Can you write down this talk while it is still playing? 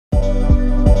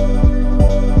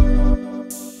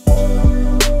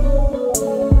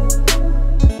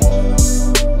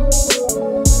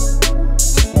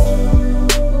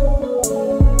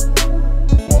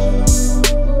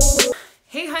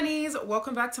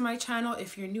back to my channel.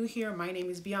 If you're new here, my name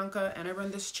is Bianca and I run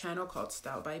this channel called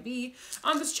Style by B.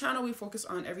 On this channel, we focus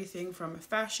on everything from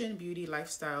fashion, beauty,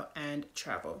 lifestyle, and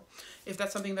travel. If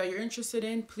that's something that you're interested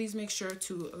in, please make sure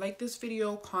to like this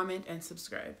video, comment, and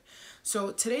subscribe. So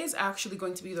today is actually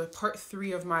going to be the part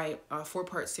 3 of my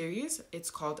 4-part series. It's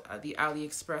called the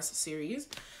AliExpress series.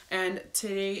 And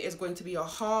today is going to be a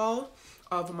haul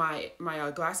of my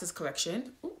glasses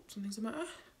collection. Oh, something's in my eye.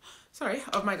 Sorry,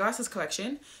 of my glasses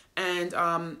collection. And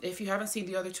if you haven't seen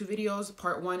the other 2 videos,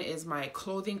 part 1 is my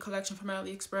clothing collection from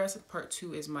AliExpress, and part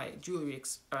 2 is my jewelry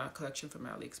collection from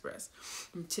AliExpress.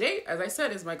 And today, as I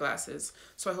said, is my glasses.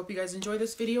 So I hope you guys enjoy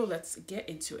this video. Let's get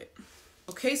into it.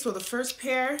 Okay, so the first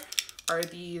pair are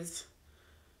these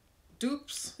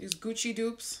dupes, these Gucci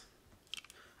dupes.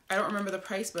 I don't remember the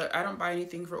price, but I don't buy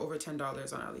anything for over $10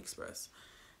 on AliExpress.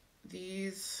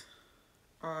 These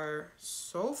are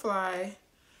so fly.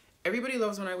 Everybody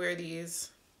loves when I wear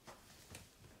these.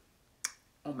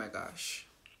 Oh my gosh.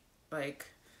 Like,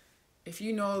 if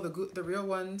you know, the real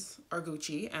ones are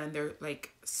Gucci and they're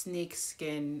like snake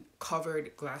skin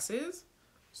covered glasses.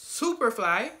 Super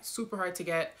fly, super hard to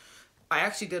get. I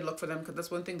actually did look for them because that's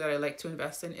one thing that I like to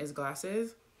invest in is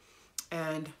glasses.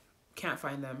 And can't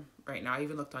find them right now. I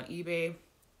even looked on eBay.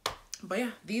 But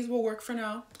yeah, these will work for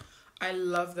now. I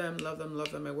love them, love them,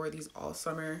 love them. I wore these all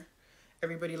summer.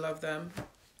 Everybody loved them.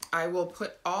 I will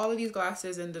put all of these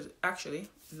glasses in the, actually,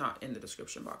 not in the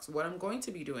description box. What I'm going to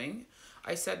be doing,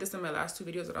 I said this in my last 2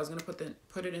 videos that I was going to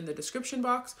put it in the description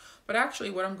box. But actually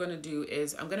what I'm going to do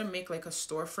is I'm going to make like a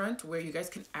storefront where you guys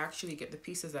can actually get the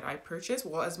pieces that I purchased.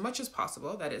 Well, as much as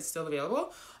possible that is still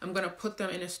available. I'm going to put them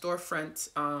in a storefront,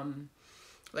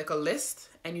 like a list,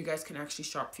 and you guys can actually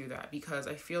shop through that because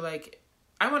I feel like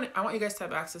I want you guys to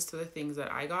have access to the things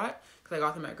that I got because I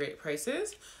got them at great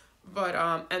prices. But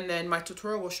and then my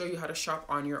tutorial will show you how to shop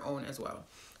on your own as well.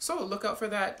 So look out for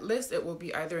that list. It will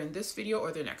be either in this video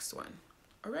or the next one.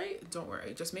 All right, don't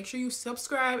worry, just make sure you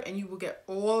subscribe and you will get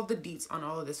all of the deets on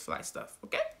all of this fly stuff.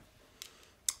 Okay,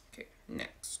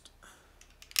 next,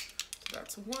 so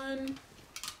that's one.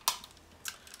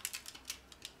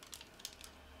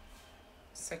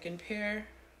 Second pair,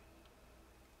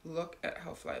 look at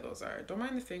how fly those are. Don't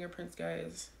mind the fingerprints,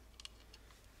 guys.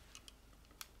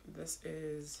 This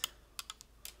is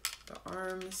the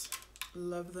arms.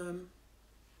 Love them.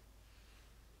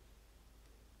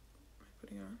 What am I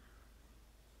putting on?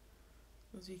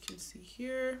 As you can see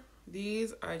here,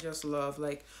 these I just love.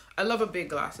 Like, I love a big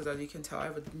glasses, as you can tell. I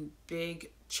have a big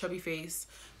chubby face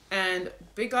and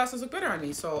big glasses look better on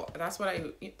me. So that's what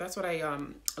I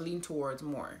lean towards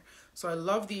more. So I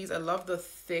love these. I love the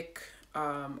thick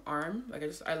arm. Like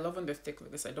I love when they're thick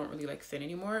like this. I don't really like thin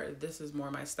anymore. This is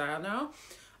more my style now.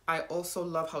 I also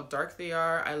love how dark they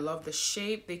are. I love the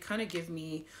shape. They kind of give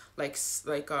me like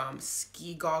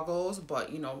ski goggles,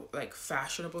 but you know, like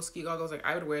fashionable ski goggles. Like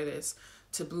I would wear this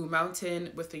to Blue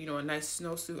Mountain with you know, a nice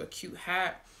snowsuit, a cute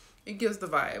hat. It gives the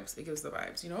vibes. It gives the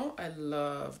vibes, you know? I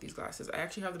love these glasses. I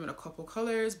actually have them in a couple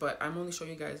colors, but I'm only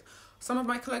showing you guys some of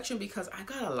my collection because I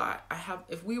got a lot.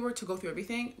 If we were to go through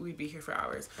everything, we'd be here for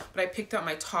hours. But I picked out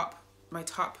my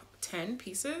top 10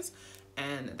 pieces,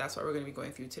 and that's what we're going to be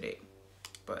going through today.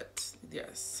 But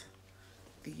yes,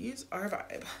 these are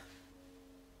vibe.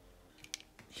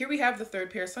 Here we have the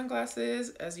third pair of sunglasses.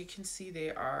 As you can see,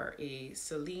 they are a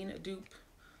Celine dupe.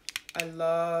 I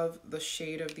love the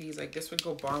shade of these. Like this would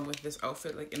go bomb with this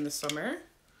outfit, like in the summer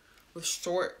with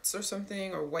shorts or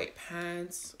something, or white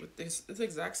pants with this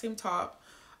exact same top.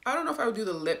 I don't know if I would do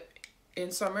the lip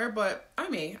in summer, but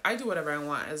I do whatever I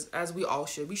want, as we all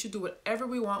should. We should do whatever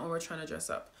we want when we're trying to dress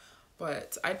up.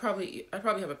 But I'd probably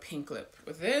have a pink lip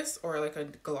with this, or like a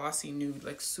glossy nude,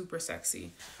 like super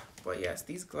sexy. But yes,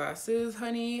 these glasses,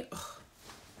 honey, ugh,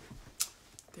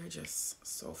 they're just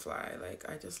so fly. Like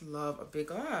I just love a big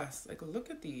glass. Like look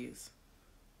at these,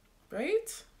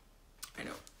 right? I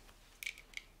know.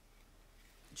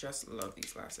 Just love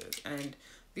these glasses, and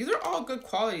these are all good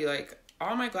quality. Like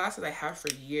all my glasses I have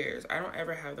for years. I don't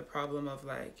ever have the problem of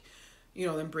like, you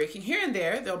know, them breaking. Here and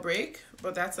there they'll break,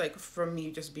 but that's like from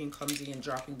me just being clumsy and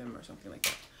dropping them or something like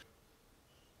that.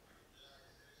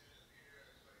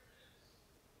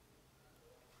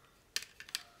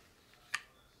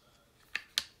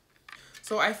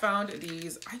 So I found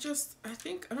these. I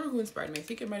don't know who inspired me. I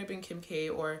think it might have been Kim K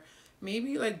or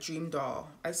maybe like Dream Doll.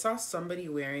 I saw somebody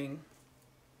wearing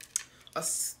I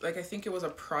think it was a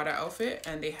Prada outfit,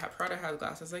 and Prada has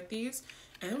glasses like these,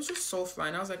 and it was just so fly.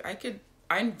 And I was like,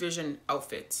 I envision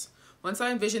outfits. Once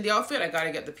I envision the outfit, I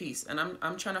gotta get the piece, and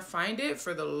I'm trying to find it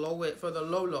for the low.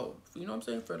 You know what I'm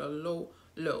saying? For the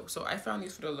low. So I found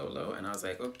these for the low, and I was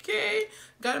like, okay,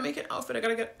 gotta make an outfit.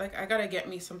 I gotta get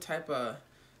me some type of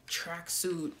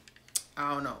tracksuit.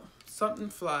 I don't know, something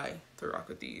fly to rock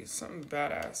with these, something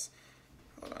badass.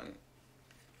 Hold on.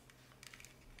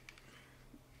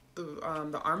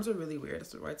 The arms are really weird.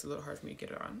 That's why it's a little hard for me to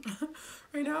get it on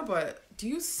right now. But do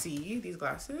you see these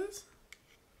glasses?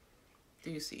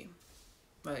 Do you see?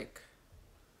 Like,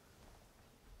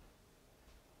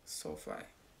 so fly.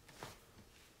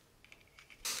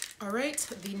 All right,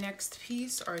 the next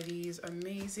piece are these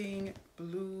amazing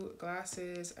blue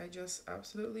glasses. I just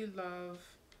absolutely love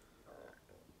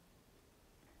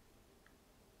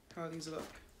how these look.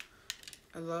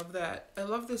 I love that. I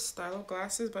love this style of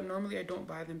glasses, but normally I don't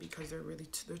buy them because they're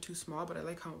they're too small, but I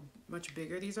like how much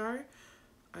bigger these are.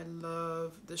 I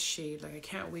love the shade. Like, I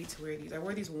can't wait to wear these. I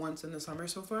wore these once in the summer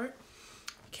so far.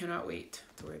 I cannot wait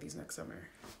to wear these next summer.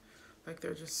 Like,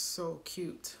 they're just so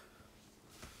cute.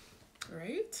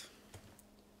 Right?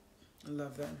 I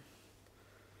love them.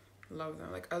 Love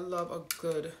them. Like, I love a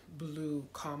good blue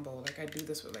combo. Like, I do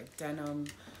this with like denim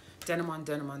on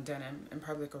denim on denim, and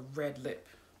probably like a red lip.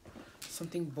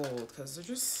 Something bold, because they're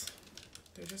just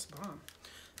bomb.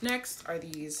 Next are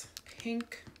these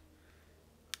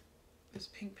this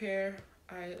pink pair.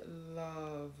 I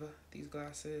love these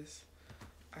glasses.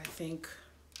 I think,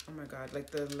 oh my god, like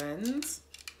the lens,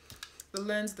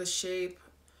 the shape.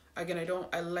 Again,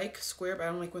 I like square, but I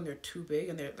don't like when they're too big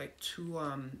and they're like too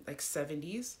like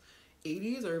 70s,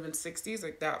 80s, or even 60s,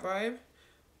 like that vibe.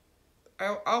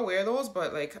 I'll wear those,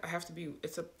 but like I have to be,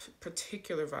 it's a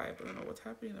particular vibe. I don't know what's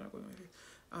happening. They're not going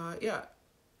like yeah,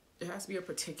 it has to be a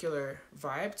particular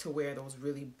vibe to wear those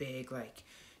really big, like,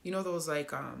 you know, those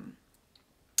like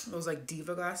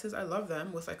diva glasses. I love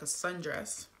them with like a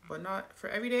sundress, but not for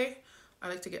every day. I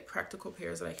like to get practical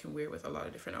pairs that I can wear with a lot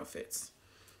of different outfits.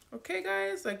 Okay,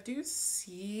 guys, like, do you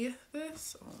see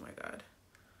this? Oh my god,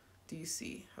 do you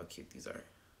see how cute these are?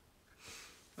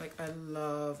 Like, I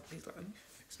love these. Let me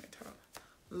fix my top.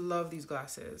 Love these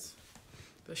glasses.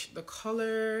 The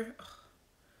color, ugh,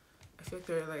 I feel like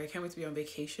they're like, I can't wait to be on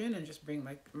vacation and just bring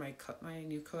my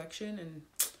new collection and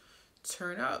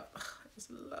turn up. Ugh, I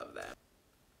just love that.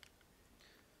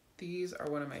 These are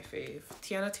one of my fave.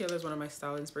 Tiana Taylor is one of my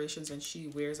style inspirations, and she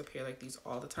wears a pair like these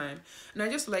all the time. And I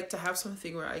just like to have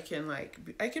something where I can like,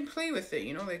 I can play with it,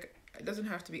 you know, like it doesn't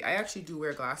have to be, I actually do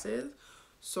wear glasses.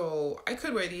 So I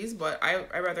could wear these, but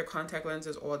I rather contact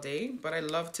lenses all day, but I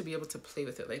love to be able to play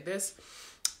with it. Like this,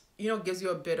 you know, gives you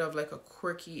a bit of like a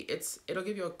quirky, it'll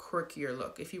give you a quirkier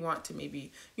look. If you want to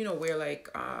maybe, you know, wear like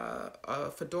a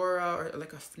fedora or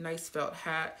like a nice felt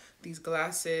hat, these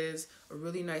glasses, a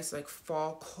really nice like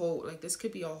fall coat, like this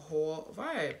could be a whole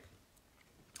vibe.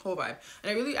 And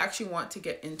I really actually want to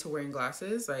get into wearing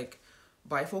glasses, like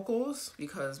bifocals,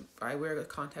 because I wear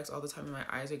contacts all the time and my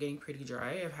eyes are getting pretty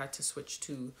dry. I've had to switch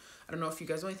to, I don't know if you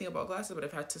guys know anything about glasses, but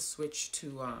I've had to switch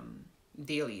to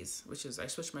dailies, which is I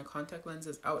switch my contact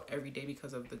lenses out every day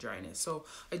because of the dryness. So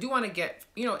I do want to get,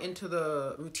 you know, into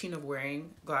the routine of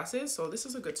wearing glasses, so this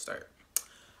is a good start.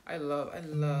 I love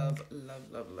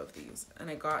these.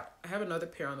 And I have another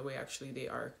pair on the way. Actually, they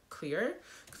are clear,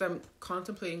 because I'm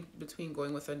contemplating between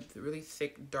going with a really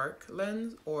thick dark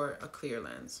lens or a clear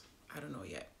lens. I don't know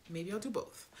yet. Maybe I'll do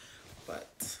both.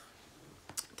 But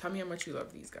tell me how much you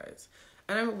love these, guys.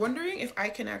 And I'm wondering if I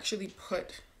can actually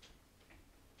put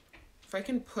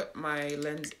my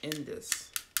lens in this.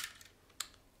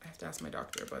 I have to ask my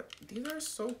doctor, but these are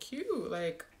so cute.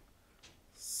 Like,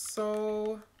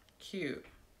 so cute.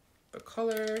 The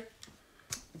color.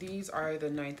 These are the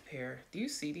 9th pair. Do you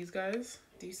see these, guys?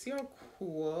 Do you see how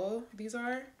cool these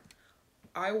are?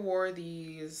 I wore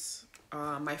these.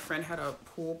 My friend had a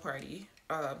pool party,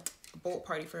 a boat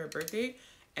party for her birthday,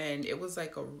 and it was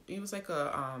like a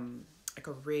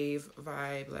rave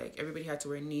vibe. Like, everybody had to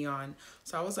wear neon.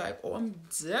 So I was like, oh, I'm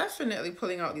definitely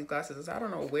pulling out these glasses. I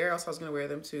don't know where else I was gonna wear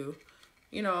them to.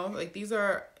 You know, like,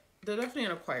 they're definitely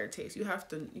an acquired taste. You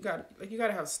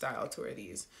gotta have style to wear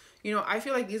these. You know, I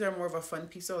feel like these are more of a fun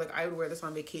piece. So like, I would wear this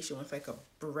on vacation with like a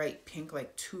bright pink,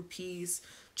 like 2-piece,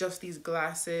 just these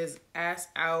glasses, ass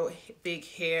out, big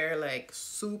hair, like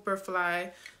super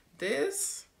fly.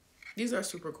 These are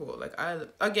super cool. Like,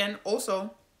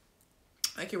 also,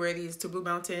 I can wear these to Blue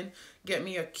Mountain, get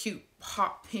me a cute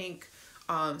hot pink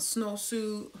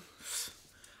snowsuit.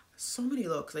 So many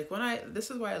looks. Like,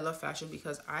 this is why I love fashion,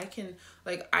 because I can,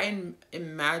 like,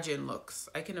 imagine looks.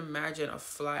 I can imagine a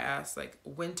fly ass like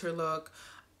winter look,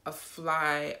 a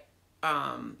fly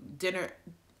dinner.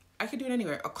 I could do it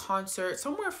anywhere. A concert,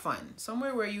 somewhere fun,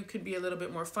 somewhere where you could be a little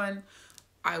bit more fun.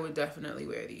 I would definitely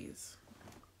wear these.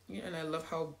 Yeah, and I love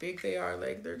how big they are.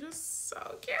 Like, they're just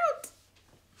so cute.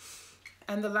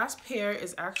 And the last pair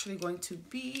is actually going to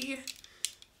be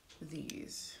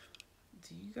these.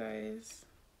 Do you guys?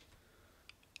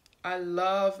 I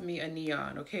love me a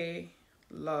neon, okay?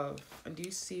 Love. And do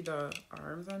you see the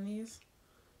arms on these?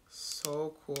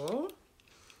 So cool.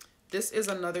 This is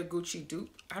another Gucci dupe.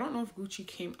 I don't know if Gucci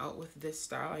came out with this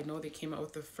style. I know they came out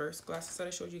with the first glasses that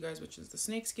I showed you guys, which is the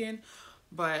snakeskin.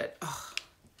 But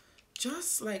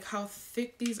just like how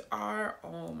thick these are.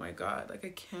 Oh my God. Like I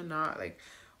cannot. Like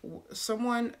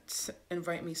someone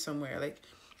invite me somewhere. Like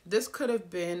this could have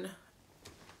been,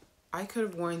 I could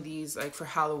have worn these like for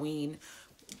Halloween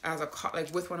as a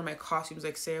like with one of my costumes.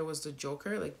 Like say it was the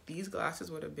Joker. Like these glasses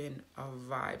would have been a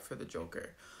vibe for the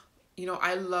Joker. You know,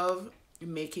 I love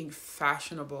making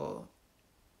fashionable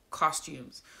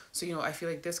costumes, so you know I feel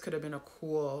like this could have been a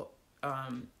cool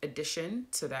addition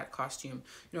to that costume.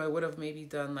 You know, I would have maybe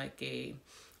done like a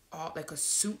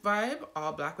suit vibe,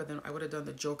 all black, but then I would have done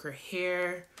the Joker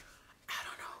hair. I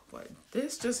don't know, but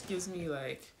this just gives me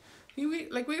like we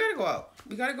gotta go out.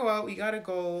 We gotta go out. We gotta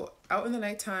go out in the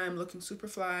nighttime looking super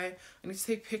fly. I need to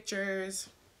take pictures.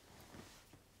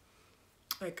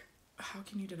 Like, how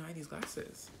can you deny these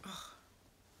glasses? Ugh.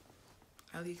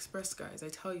 AliExpress, guys, I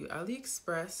tell you,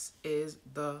 AliExpress is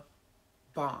the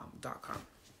bomb.com.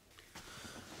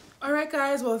 All right,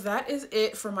 guys, well, that is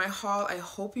it for my haul. I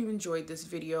hope you enjoyed this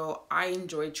video. I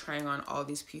enjoyed trying on all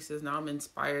these pieces. Now I'm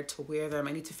inspired to wear them.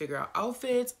 I need to figure out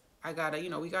outfits. I gotta, you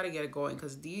know, we gotta get it going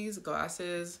because these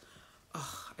glasses,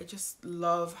 I just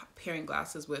love pairing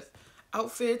glasses with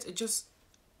outfits. It just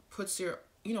puts your,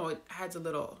 you know, it adds a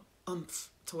little oomph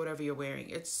to whatever you're wearing.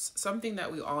 It's something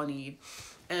that we all need.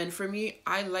 And for me,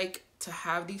 I like to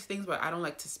have these things, but I don't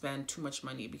like to spend too much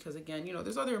money because again, you know,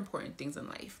 there's other important things in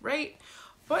life, right?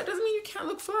 But it doesn't mean you can't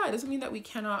look fly. It doesn't mean that we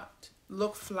cannot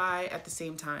look fly at the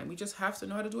same time. We just have to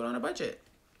know how to do it on a budget.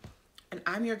 And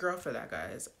I'm your girl for that,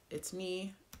 guys. It's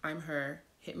me. I'm her.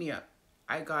 Hit me up.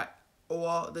 I got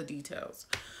all the details.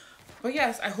 But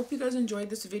yes, I hope you guys enjoyed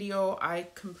this video. I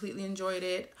completely enjoyed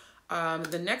it.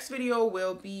 The next video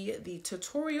will be the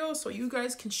tutorial so you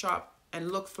guys can shop and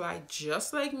look fly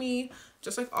just like me,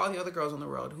 just like all the other girls in the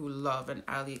world who love an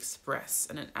AliExpress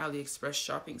and an AliExpress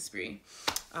shopping spree.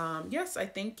 Yes, I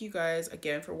thank you guys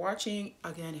again for watching.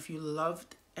 Again, if you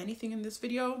loved anything in this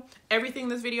video, everything in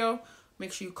this video,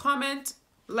 make sure you comment,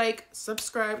 like,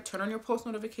 subscribe, turn on your post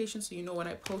notifications so you know when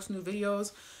I post new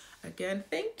videos. Again,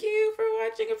 thank you for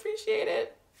watching. Appreciate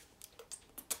it.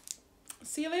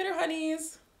 See you later,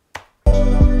 honeys.